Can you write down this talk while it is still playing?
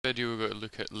video we're going to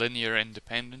look at linear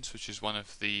independence, which is one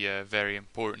of the very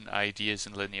important ideas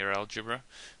in linear algebra.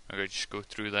 I'm going to just go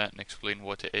through that and explain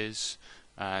what it is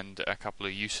and a couple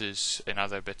of uses in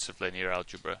other bits of linear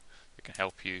algebra that can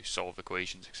help you solve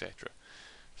equations, etc.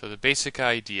 So the basic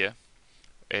idea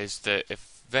is that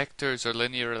if vectors are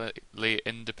linearly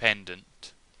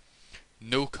independent,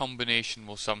 no combination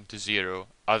will sum to zero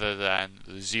other than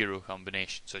the zero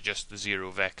combination, so just the zero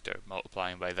vector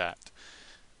multiplying by that.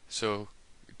 So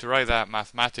to write that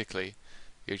mathematically,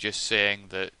 you're just saying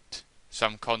that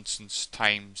some constants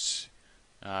times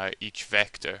each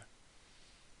vector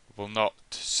will not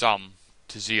sum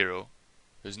to zero.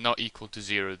 Is not equal to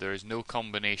zero. There is no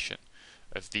combination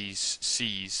of these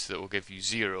c's that will give you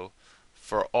zero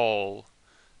for all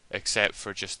except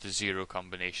for just the zero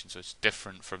combination, so it's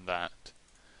different from that.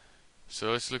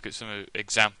 So let's look at some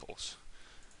examples.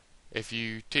 If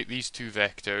you take these two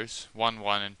vectors, 1,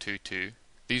 1 and 2, 2,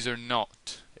 these are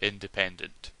not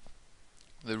independent.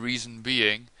 The reason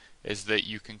being is that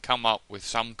you can come up with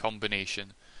some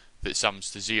combination that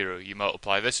sums to zero. You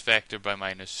multiply this vector by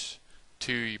minus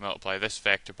 2, you multiply this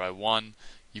vector by 1,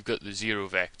 you've got the zero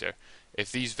vector.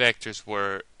 If these vectors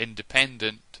were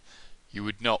independent, you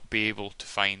would not be able to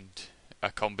find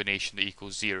a combination that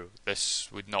equals zero. This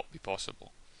would not be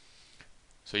possible.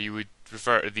 So you would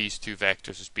refer to these two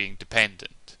vectors as being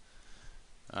dependent.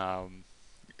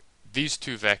 These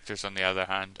two vectors, on the other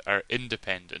hand, are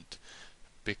independent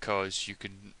because you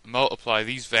can multiply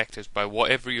these vectors by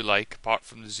whatever you like apart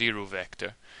from the zero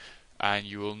vector, and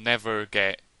you will never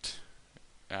get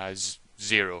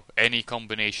zero. Any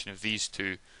combination of these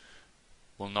two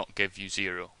will not give you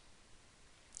zero.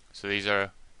 So these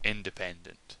are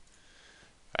independent.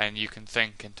 And you can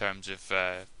think in terms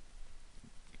of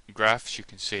graphs. You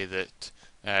can say that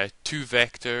two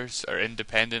vectors are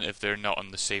independent if they're not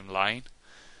on the same line,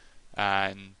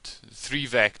 and three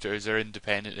vectors are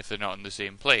independent if they're not on the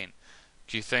same plane.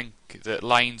 Do you think that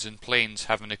lines and planes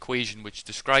have an equation which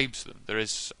describes them? There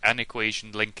is an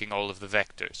equation linking all of the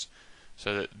vectors,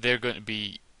 so that they're going to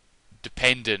be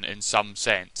dependent in some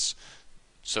sense.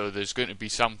 So there's going to be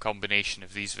some combination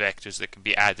of these vectors that can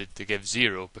be added to give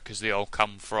zero because they all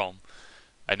come from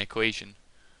an equation.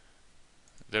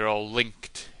 They're all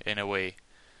linked in a way.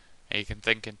 And you can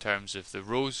think in terms of the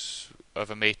rows of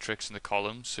a matrix and the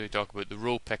columns. So you talk about the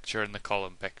row picture and the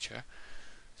column picture.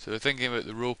 So thinking about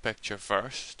the row picture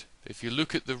first, if you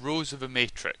look at the rows of a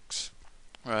matrix,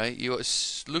 right, you want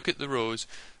to look at the rows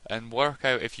and work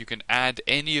out if you can add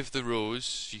any of the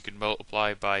rows. You can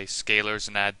multiply by scalars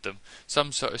and add them.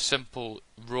 Some sort of simple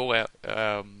row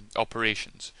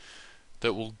operations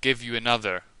that will give you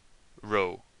another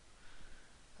row.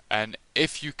 And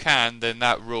if you can, then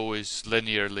that row is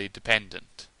linearly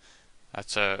dependent.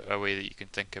 That's a way that you can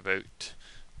think about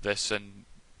this. And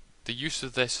the use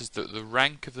of this is that the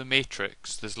rank of the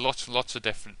matrix, there's lots and lots of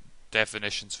different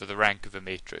definitions for the rank of a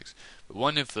matrix, but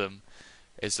one of them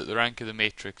is that the rank of the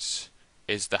matrix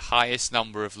is the highest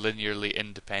number of linearly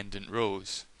independent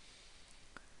rows.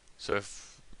 So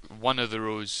if one of the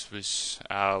rows was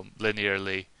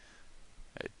linearly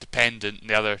dependent and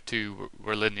the other two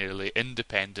were linearly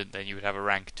independent, then you would have a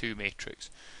rank 2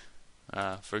 matrix.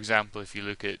 For example, if you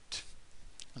look at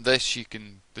this,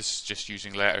 this is just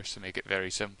using letters to make it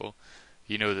very simple.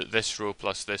 You know that this row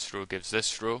plus this row gives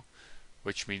this row,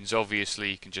 which means obviously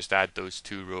you can just add those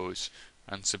two rows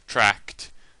and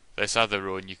subtract this other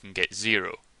row and you can get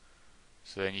 0.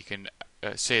 So then you can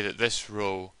say that this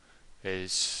row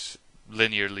is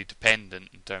linearly dependent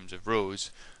in terms of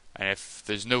rows, and if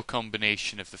there's no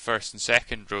combination of the first and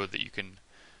second row that you can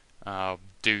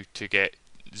do to get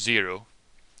 0,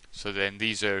 so then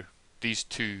these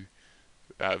two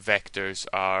vectors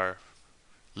are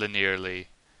linearly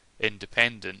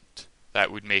independent, that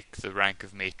would make the rank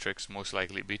of matrix most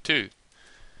likely be 2.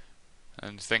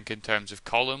 And think in terms of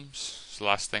columns. It's the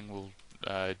last thing we'll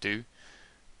do.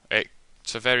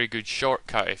 It's a very good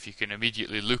shortcut if you can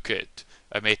immediately look at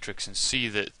a matrix and see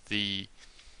that the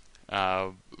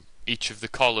each of the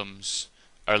columns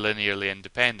are linearly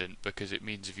independent, because it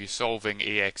means if you're solving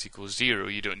ax equals 0,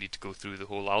 you don't need to go through the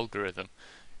whole algorithm.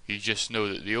 You just know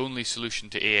that the only solution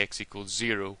to ax equals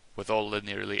 0 with all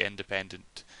linearly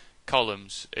independent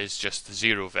columns is just the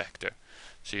 0 vector.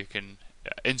 So you can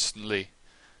instantly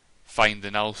find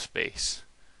the null space,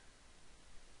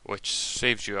 which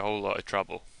saves you a whole lot of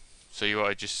trouble. So you ought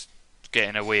to just get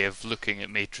in a way of looking at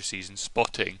matrices and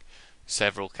spotting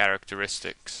several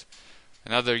characteristics.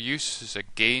 Another use is,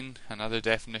 again, another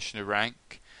definition of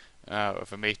rank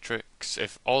of a matrix.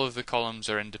 If all of the columns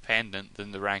are independent,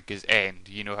 then the rank is n.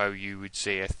 You know how you would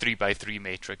say a 3 by 3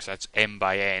 matrix, that's m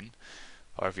by n.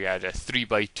 Or if you had a 3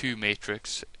 by 2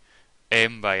 matrix,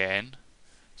 m by n.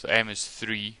 So m is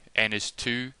 3, n is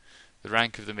 2. The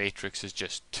rank of the matrix is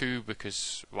just 2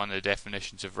 because one of the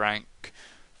definitions of rank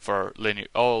for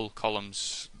all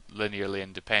columns linearly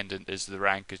independent is the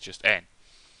rank is just n.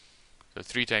 So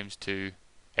 3 times 2,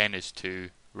 n is 2,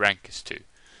 rank is 2.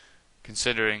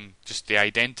 Considering just the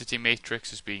identity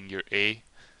matrix as being your A,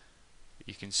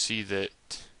 you can see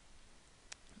that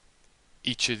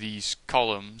each of these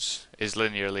columns is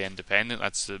linearly independent.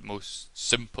 That's the most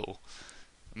simple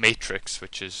matrix,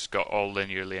 which has got all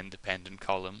linearly independent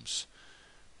columns.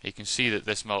 You can see that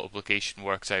this multiplication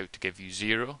works out to give you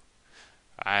 0,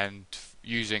 and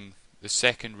using the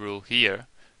second rule here,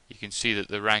 you can see that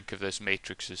the rank of this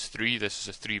matrix is 3. This is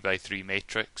a 3 by 3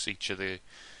 matrix. Each of the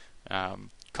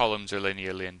columns are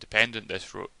linearly independent.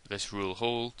 This rule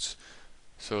holds.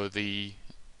 So the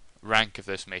rank of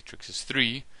this matrix is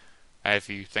 3. If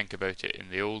you think about it in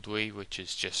the old way, which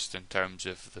is just in terms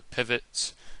of the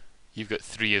pivots, you've got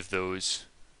 3 of those,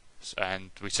 and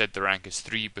we said the rank is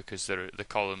 3 because the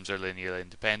columns are linearly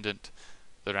independent.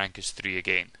 The rank is 3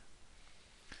 again.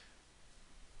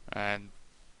 And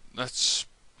that's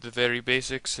the very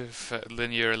basics of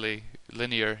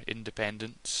linear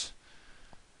independence.